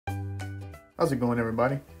How's it going,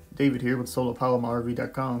 everybody? David here with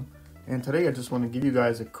solarpowermyrv.com, and today I just want to give you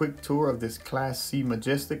guys a quick tour of this Class C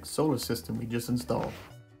Majestic solar system we just installed.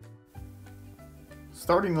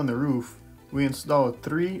 Starting on the roof, we installed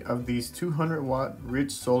 3 of these 200 watt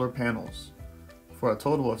rich solar panels for a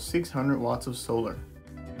total of 600 watts of solar.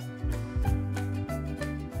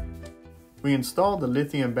 We installed the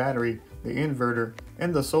lithium battery, the inverter,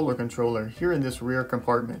 and the solar controller here in this rear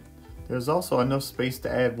compartment. There's also enough space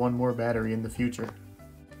to add one more battery in the future.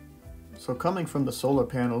 So coming from the solar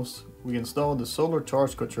panels, we installed the solar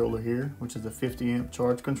charge controller here, which is a 50 amp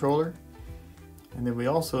charge controller. And then we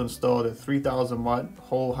also installed a 3000 watt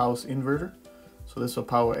whole house inverter. So this will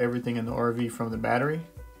power everything in the RV from the battery.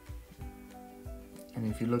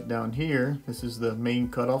 And if you look down here, this is the main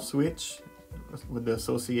cutoff switch with the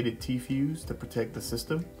associated T-fuse to protect the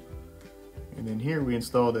system. And then here we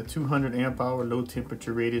installed a 200 amp hour low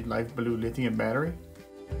temperature rated LifeBlue lithium battery.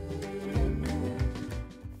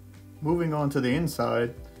 Moving on to the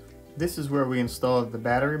inside, this is where we installed the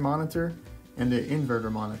battery monitor and the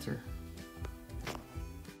inverter monitor.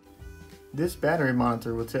 This battery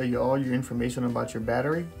monitor will tell you all your information about your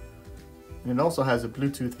battery, and it also has a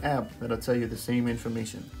Bluetooth app that'll tell you the same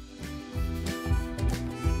information.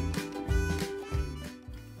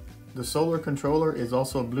 The solar controller is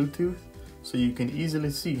also Bluetooth, so you can easily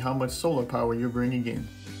see how much solar power you're bringing in.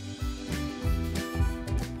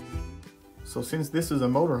 So since this is a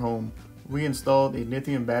motorhome, we installed a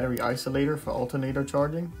lithium battery isolator for alternator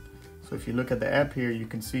charging. So if you look at the app here, you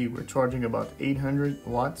can see we're charging about 800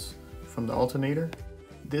 watts from the alternator.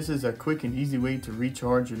 This is a quick and easy way to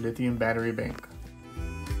recharge your lithium battery bank.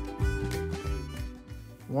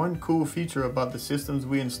 One cool feature about the systems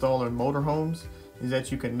we install in motorhomes is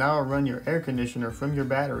that you can now run your air conditioner from your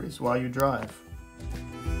batteries while you drive.